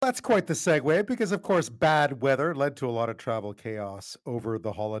That's quite the segue because, of course, bad weather led to a lot of travel chaos over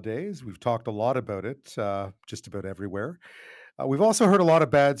the holidays. We've talked a lot about it just about everywhere. We've also heard a lot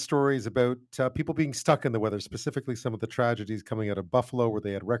of bad stories about people being stuck in the weather, specifically some of the tragedies coming out of Buffalo where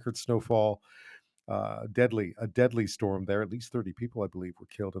they had record snowfall, a deadly storm there. At least 30 people, I believe, were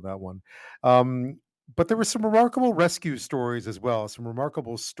killed in that one. But there were some remarkable rescue stories as well, some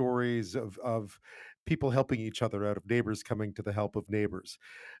remarkable stories of people helping each other out, of neighbors coming to the help of neighbors,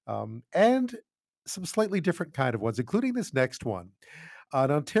 and some slightly different kind of ones, including this next one. An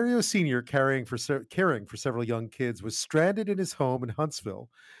Ontario senior caring for several young kids was stranded in his home in Huntsville.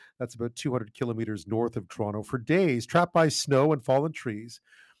 That's about 200 kilometers north of Toronto for days, trapped by snow and fallen trees,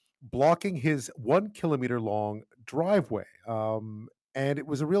 blocking his 1 kilometer long driveway. And it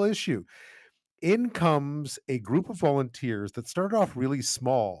was a real issue. In comes a group of volunteers that started off really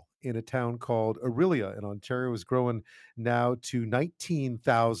small in a town called Aurelia in Ontario, is growing now to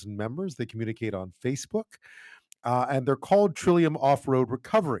 19,000 members. They communicate on Facebook, and they're called Trillium Off-Road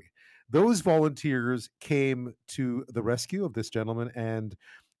Recovery. Those volunteers came to the rescue of this gentleman and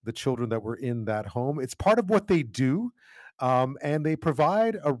the children that were in that home. It's part of what they do, and they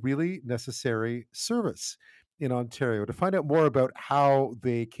provide a really necessary service in Ontario. To find out more about how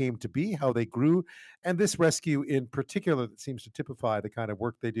they came to be, how they grew, and this rescue in particular that seems to typify the kind of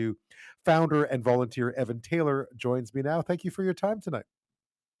work they do, founder and volunteer Evan Taylor joins me now. Thank you for your time tonight.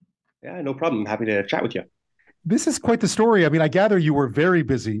 Yeah, no problem. Happy to chat with you. This is quite the story. I mean, I gather you were very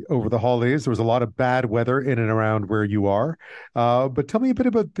busy over the holidays. There was a lot of bad weather in and around where you are. But tell me a bit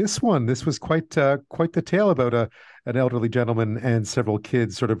about this one. This was quite the tale about an elderly gentleman and several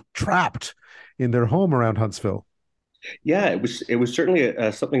kids sort of trapped in their home around Huntsville. Yeah, it was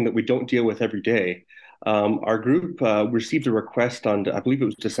certainly something that we don't deal with every day. Our group received a request on, I believe it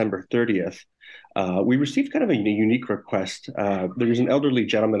was December 30th. We received kind of a unique request. There was an elderly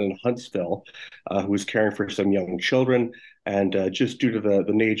gentleman in Huntsville who was caring for some young children, and just due to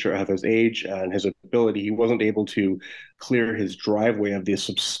the nature of his age and his ability, he wasn't able to clear his driveway of this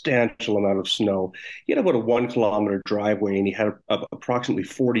substantial amount of snow. He had about a 1 kilometer driveway, and he had approximately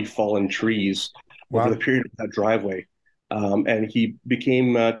 40 fallen trees over the Wow. period of that driveway. And he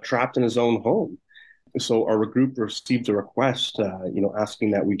became trapped in his own home. So our group received a request,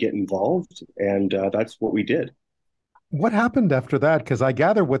 asking that we get involved, and that's what we did. What happened after that? Because I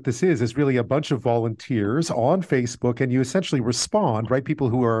gather what this is really a bunch of volunteers on Facebook, and you essentially respond, right? People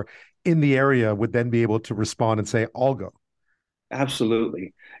who are in the area would then be able to respond and say, I'll go.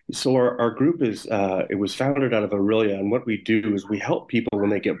 Absolutely. So our group it was founded out of Aurelia, and what we do is we help people when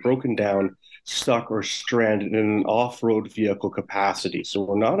they get broken down, stuck, or stranded in an off-road vehicle capacity. So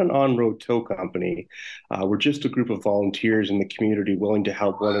we're not an on-road tow company. We're just a group of volunteers in the community willing to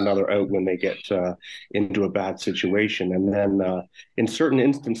help one another out when they get into a bad situation. And then in certain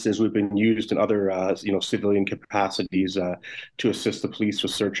instances, we've been used in other civilian capacities to assist the police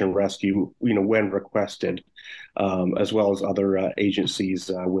with search and rescue, when requested, as well as other agencies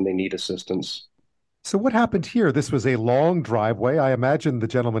when they need assistance. So what happened here? This was a long driveway. I imagine the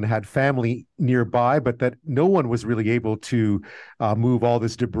gentleman had family nearby, but that no one was really able to move all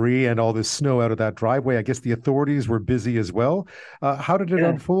this debris and all this snow out of that driveway. I guess the authorities were busy as well. How did it Yeah.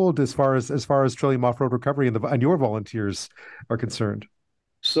 unfold as far as Trillium Off-Road Recovery and your volunteers are concerned?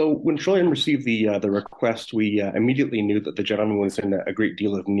 So when Trillium received the request, we immediately knew that the gentleman was in a great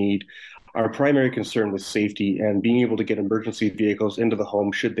deal of need. Our primary concern was safety and being able to get emergency vehicles into the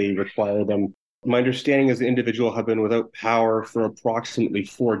home should they require them. My understanding is the individual had been without power for approximately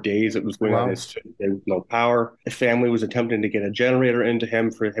 4 days. It was going on Wow. his fifth day with no power. The family was attempting to get a generator into him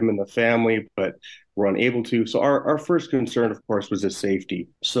for him and the family, but were unable to. So our first concern, of course, was his safety.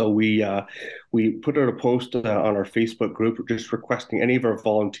 So we put out a post on our Facebook group just requesting any of our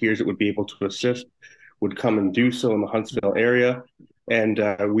volunteers that would be able to assist would come and do so in the Huntsville area. And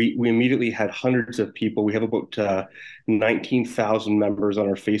we immediately had hundreds of people. We have about 19,000 members on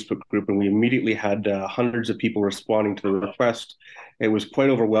our Facebook group, and we immediately had hundreds of people responding to the request. It was quite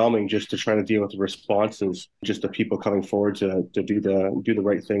overwhelming just to try to deal with the responses, just the people coming forward to do the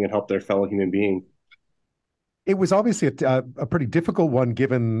right thing and help their fellow human being. It was obviously a pretty difficult one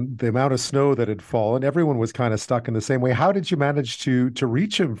given the amount of snow that had fallen. Everyone was kind of stuck in the same way. How did you manage to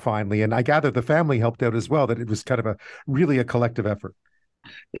reach him finally? And I gather the family helped out as well, that it was kind of a collective effort.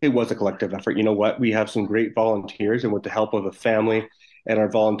 It was a collective effort. You know what? We have some great volunteers, and with the help of the family and our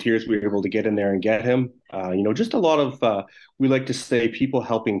volunteers, we were able to get in there and get him. Just a lot of, we like to say, people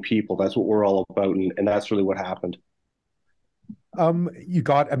helping people. That's what we're all about, and that's really what happened. I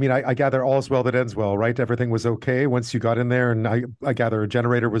mean, I gather all's well that ends well, right? Everything was okay once you got in there, and I gather a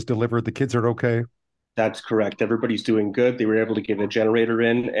generator was delivered. The kids are okay. That's correct. Everybody's doing good. They were able to get a generator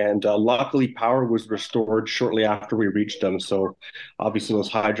in, and luckily, power was restored shortly after we reached them. So, obviously,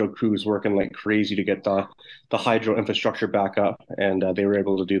 those hydro crews working like crazy to get the hydro infrastructure back up, and they were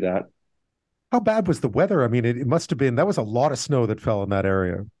able to do that. How bad was the weather? I mean, it must have been, that was a lot of snow that fell in that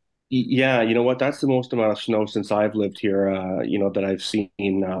area. Yeah, you know what? That's the most amount of snow since I've lived here. That I've seen.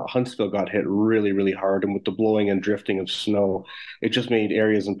 Huntsville got hit really, really hard, and with the blowing and drifting of snow, it just made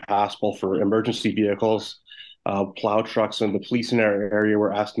areas impassable for emergency vehicles. Plow trucks and the police in our area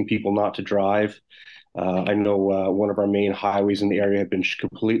were asking people not to drive. I know one of our main highways in the area had been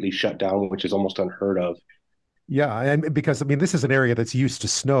completely shut down, which is almost unheard of. Yeah, and because I mean, this is an area that's used to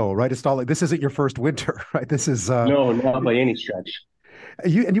snow, right? It's not like this isn't your first winter, right? This is No, not by any stretch.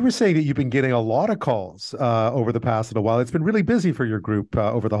 you were saying that you've been getting a lot of calls over the past little while. It's been really busy for your group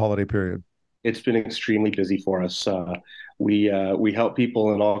over the holiday period. It's been extremely busy for us. We help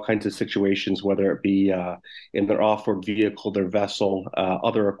people in all kinds of situations, whether it be in their off-road vehicle, their vessel,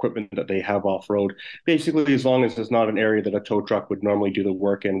 other equipment that they have off-road. Basically, as long as it's not an area that a tow truck would normally do the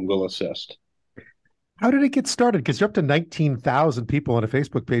work in, we'll assist. How did it get started? Because you're up to 19,000 people on a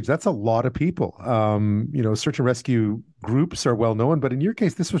Facebook page. That's a lot of people. Search and rescue groups are well known, but in your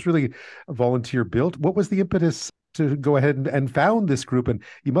case, this was really volunteer built. What was the impetus to go ahead and found this group? And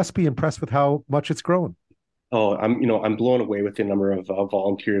you must be impressed with how much it's grown. Oh, I'm blown away with the number of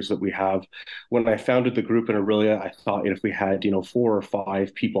volunteers that we have. When I founded the group in Aurelia, I thought if we had, 4 or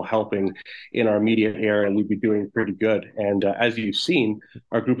 5 people helping in our immediate area, we'd be doing pretty good. And as you've seen,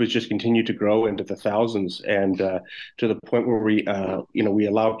 our group has just continued to grow into the thousands, and to the point where we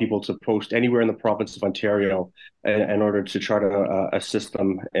allow people to post anywhere in the province of Ontario in order to try to assist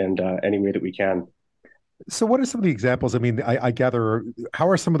them in any way that we can. So, what are some of the examples? I mean, I gather, how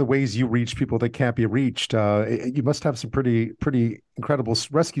are some of the ways you reach people that can't be reached? You must have some pretty incredible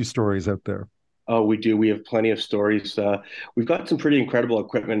rescue stories out there. Oh, we do. We have plenty of stories. We've got some pretty incredible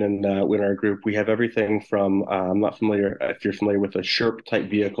equipment in our group. We have everything from I'm not familiar if you're familiar with the Sherp type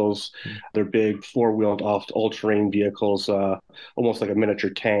vehicles. They're big four-wheeled off all-terrain vehicles, almost like a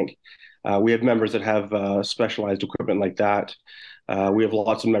miniature tank. We have members that have specialized equipment like that. We have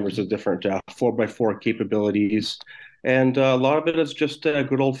lots of members of different 4x4 capabilities. And a lot of it is just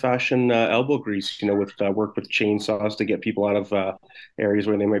good old-fashioned elbow grease, with work with chainsaws to get people out of areas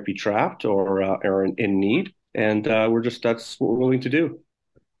where they might be trapped or in need. And that's what we're willing to do.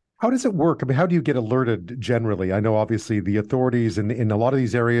 How does it work? I mean, how do you get alerted generally? I know obviously the authorities in a lot of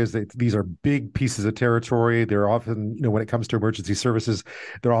these areas, these are big pieces of territory. They're often, when it comes to emergency services,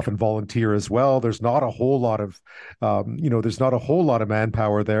 they're often volunteer as well. There's not a whole lot of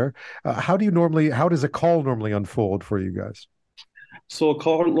manpower there. How does a call normally unfold for you guys? So a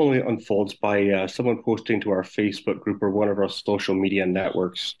call normally unfolds by someone posting to our Facebook group or one of our social media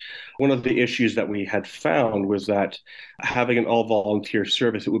networks. One of the issues that we had found was that having an all volunteer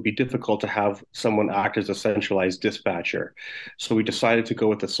service, it would be difficult to have someone act as a centralized dispatcher. So we decided to go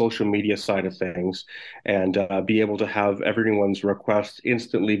with the social media side of things and be able to have everyone's requests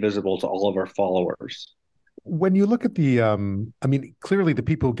instantly visible to all of our followers. When you look at I mean, clearly the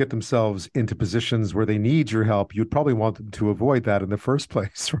people who get themselves into positions where they need your help, you'd probably want them to avoid that in the first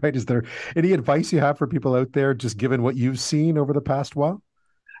place, right? Is there any advice you have for people out there, just given what you've seen over the past while?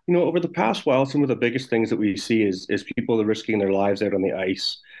 Over the past while, some of the biggest things that we see is people that are risking their lives out on the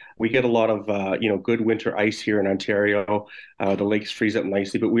ice. We get a lot of good winter ice here in Ontario. The lakes freeze up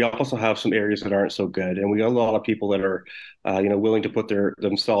nicely, but we also have some areas that aren't so good, and we got a lot of people that are willing to put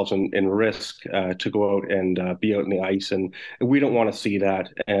themselves in risk to go out and be out in the ice, and we don't want to see that,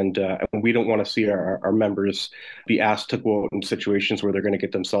 and we don't want to see our members be asked to go out in situations where they're going to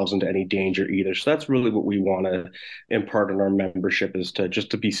get themselves into any danger either. So that's really what we want to impart on our membership is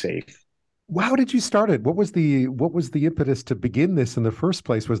to be safe. How did you start it? What was the impetus to begin this in the first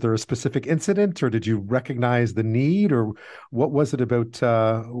place? Was there a specific incident, or did you recognize the need, or what was it about?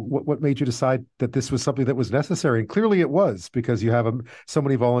 What made you decide that this was something that was necessary? And clearly, it was because you have so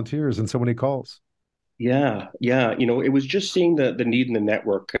many volunteers and so many calls. Yeah, yeah. It was just seeing the need in the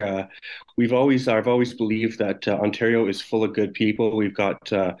network. I've always believed that Ontario is full of good people. We've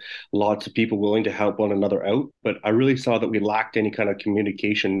got lots of people willing to help one another out, but I really saw that we lacked any kind of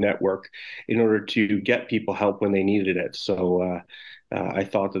communication network in order to get people help when they needed it. So I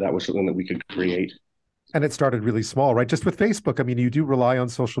thought that was something that we could create. And it started really small, right? Just with Facebook. I mean, you do rely on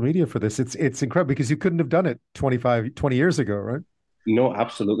social media for this. It's incredible because you couldn't have done it 20 years ago, right? No,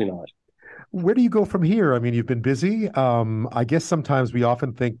 absolutely not. Where do you go from here? I mean, you've been busy. I guess sometimes we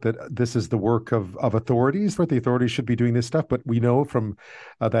often think that this is the work of authorities, right? The authorities should be doing this stuff, but we know from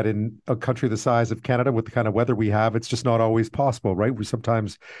that in a country the size of Canada, with the kind of weather we have, it's just not always possible, right? We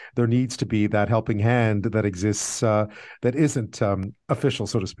sometimes there needs to be that helping hand that exists that isn't official,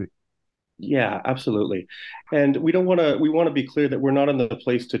 so to speak. Yeah, absolutely. And we want to be clear that we're not in the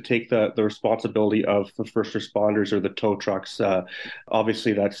place to take the responsibility of the first responders or the tow trucks.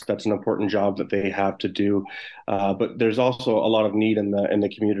 Obviously, that's an important job that they have to do. But there's also a lot of need in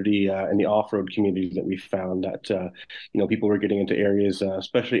the community, in the off-road community that we found that people were getting into areas,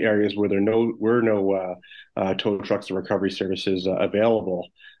 especially areas where there were no tow trucks and recovery services available,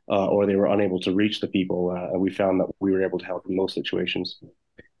 or they were unable to reach the people. And we found that we were able to help in those situations.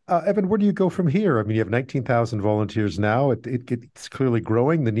 Evan, where do you go from here? I mean, you have 19,000 volunteers now. It's clearly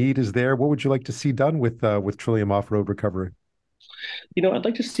growing. The need is there. What would you like to see done with Trillium Off-Road Recovery? I'd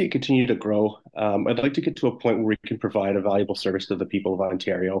like to see it continue to grow. I'd like to get to a point where we can provide a valuable service to the people of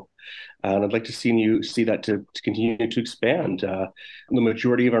Ontario, and I'd like to see that to continue to expand. The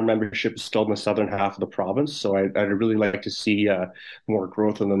majority of our membership is still in the southern half of the province, so I'd really like to see more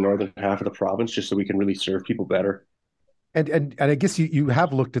growth in the northern half of the province, just so we can really serve people better. And I guess you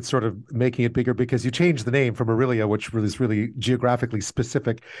have looked at sort of making it bigger because you changed the name from Aurelia, which was really geographically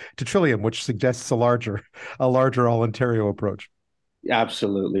specific, to Trillium, which suggests a larger all Ontario approach.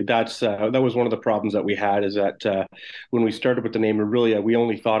 Absolutely. That was one of the problems that we had is that when we started with the name Aurelia, we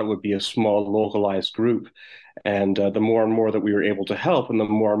only thought it would be a small localized group. And the more and more that we were able to help, and the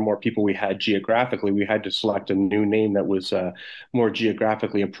more and more people we had geographically, we had to select a new name that was more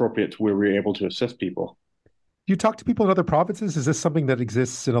geographically appropriate to where we were able to assist people. Do you talk to people in other provinces? Is this something that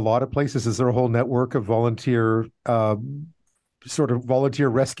exists in a lot of places? Is there a whole network of sort of volunteer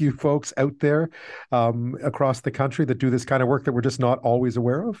rescue folks out there across the country that do this kind of work that we're just not always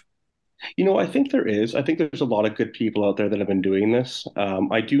aware of? I think there is. I think there's a lot of good people out there that have been doing this.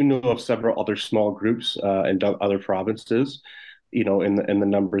 I do know of several other small groups in other provinces, in the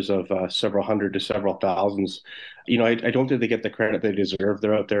numbers of several hundred to several thousands. I don't think they get the credit they deserve.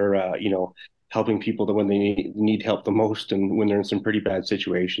 They're out there, helping people that when they need help the most and when they're in some pretty bad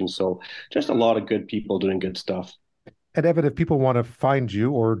situations. So just a lot of good people doing good stuff. And Evan, if people want to find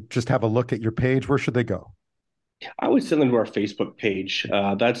you or just have a look at your page, where should they go? I would send them to our Facebook page.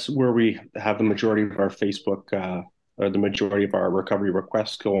 That's where we have the majority of our Facebook or the majority of our recovery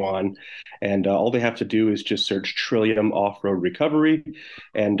requests go on. And all they have to do is just search Trillium Off-Road Recovery.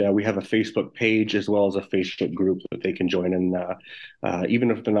 And we have a Facebook page as well as a Facebook group that they can join. And even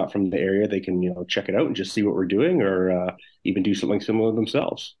if they're not from the area, they can, check it out and just see what we're doing or even do something similar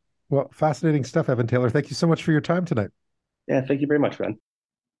themselves. Well, fascinating stuff, Evan Taylor. Thank you so much for your time tonight. Yeah, thank you very much, Ben.